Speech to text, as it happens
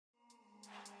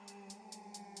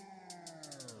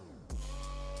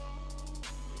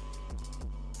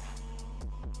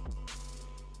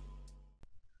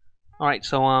Alright,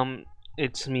 so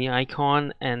it's me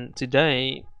Icon, and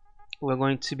today we're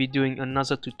going to be doing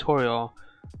another tutorial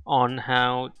on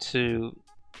how to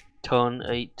turn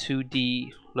a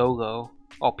 2D logo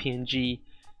or PNG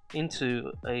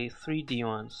into a 3D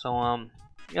one. So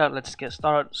yeah, let's get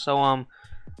started. So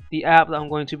the app that I'm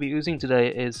going to be using today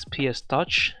is PS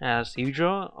Touch as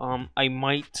usual. I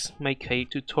might make a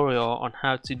tutorial on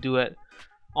how to do it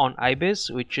on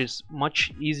IBIS, which is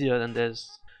much easier than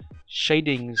this.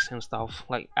 Shadings and stuff,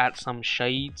 like add some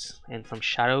shades and some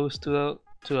shadows to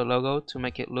the logo to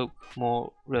make it look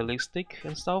more realistic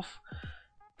and stuff.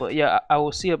 But yeah, I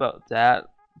will see about that.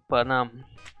 But now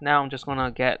I'm just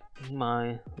gonna get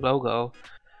my logo,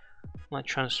 my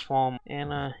transform,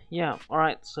 and yeah.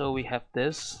 Alright, so we have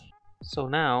this. So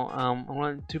now I'm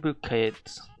gonna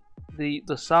duplicate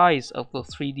the size of the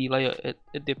 3D layer.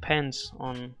 It depends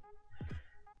on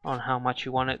how much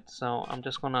you want it. So I'm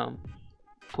just gonna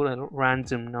put a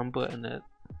random number in it.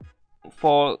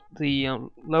 For the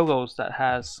logos that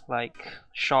has like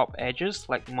sharp edges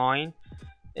like mine,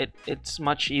 it's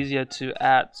much easier to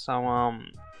add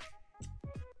some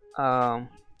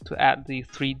to add the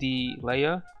 3D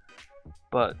layer,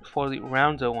 but for the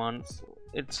rounder ones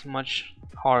it's much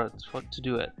harder to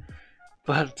do it.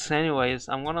 But anyways,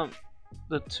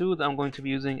 the tool that I'm going to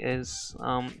be using is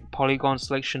polygon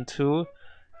selection tool.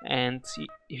 And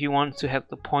if you want to have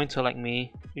the pointer like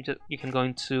me, you can go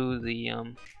into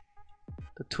the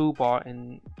toolbar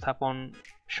and tap on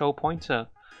show pointer.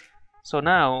 So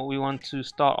now we want to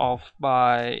start off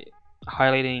by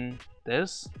highlighting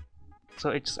this.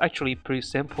 So it's actually pretty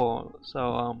simple.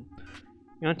 So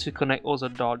you want to connect all the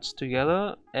dots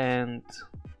together, and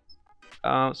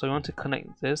so you want to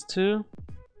connect this two,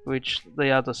 which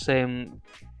they are the same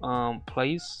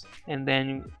place, and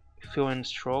then fill in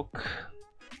stroke.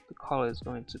 Color is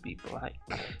going to be black.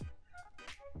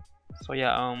 So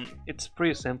yeah, it's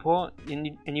pretty simple,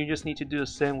 and you just need to do the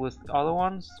same with the other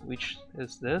ones, which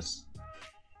is this.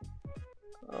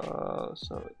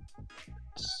 So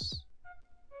it's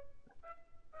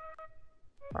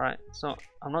alright. So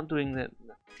I'm not doing that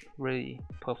really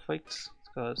perfect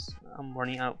because I'm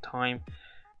running out of time.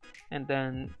 And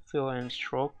then fill in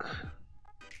stroke.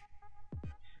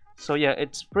 So yeah,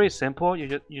 it's pretty simple.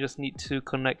 You just need to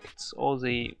connect all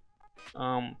the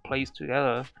plays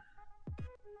together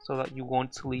so that you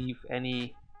won't leave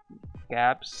any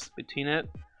gaps between it.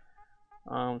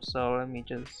 So let me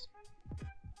just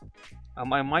I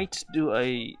might do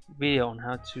a video on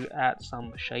how to add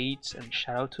some shades and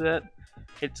shadow to it.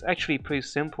 It's actually pretty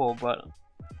simple, but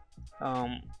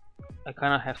I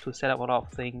kind of have to set up a lot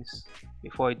of things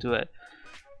before I do it.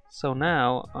 So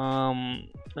now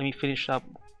let me finish up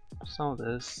some of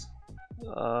this.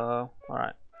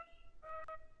 Alright,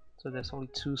 so there's only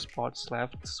 2 spots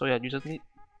left. So yeah, you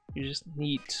just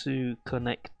need to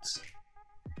connect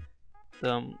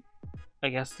them, I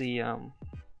guess the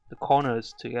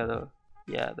corners together.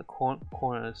 Yeah, the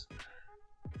corners,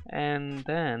 and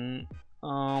then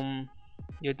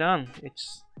you're done.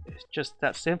 It's just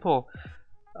that simple.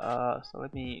 So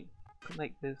let me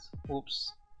connect this.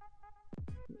 Oops,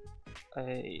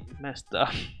 I messed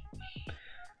up.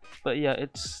 But yeah,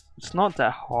 it's not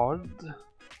that hard.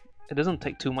 It doesn't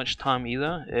take too much time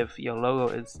either if your logo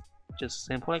is just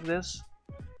simple like this.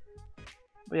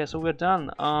 But yeah, so we're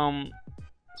done.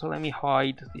 So let me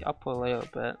hide the upper layer a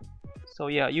bit. So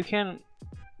yeah, you can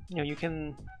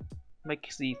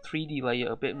make the 3D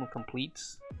layer a bit more complete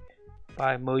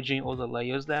by merging all the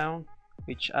layers down,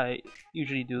 which I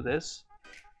usually do this.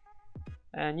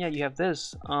 And yeah, you have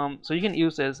this. So you can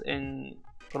use this in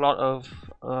a lot of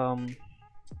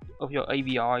your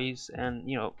AVIs and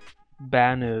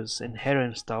banners and header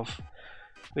and stuff,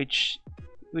 which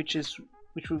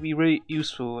would be really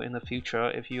useful in the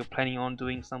future if you're planning on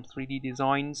doing some 3D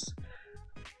designs.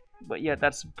 But yeah,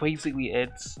 that's basically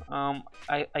it.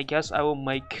 I guess I will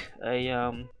make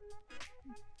a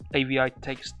AVI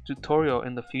text tutorial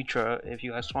in the future if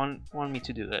you guys want me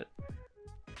to do it.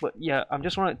 But yeah, I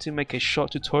just wanted to make a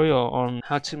short tutorial on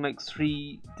how to make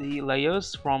 3D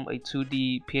layers from a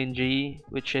 2D PNG,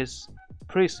 which is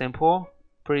pretty simple,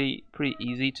 pretty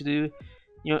easy to do.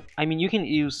 I mean, you can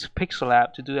use Pixel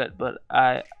app to do that, but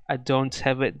I don't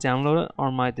have it downloaded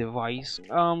on my device.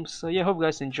 So yeah, hope you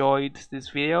guys enjoyed this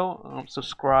video.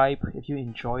 Subscribe if you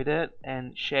enjoyed it,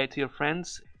 and share it to your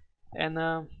friends.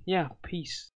 And yeah, peace.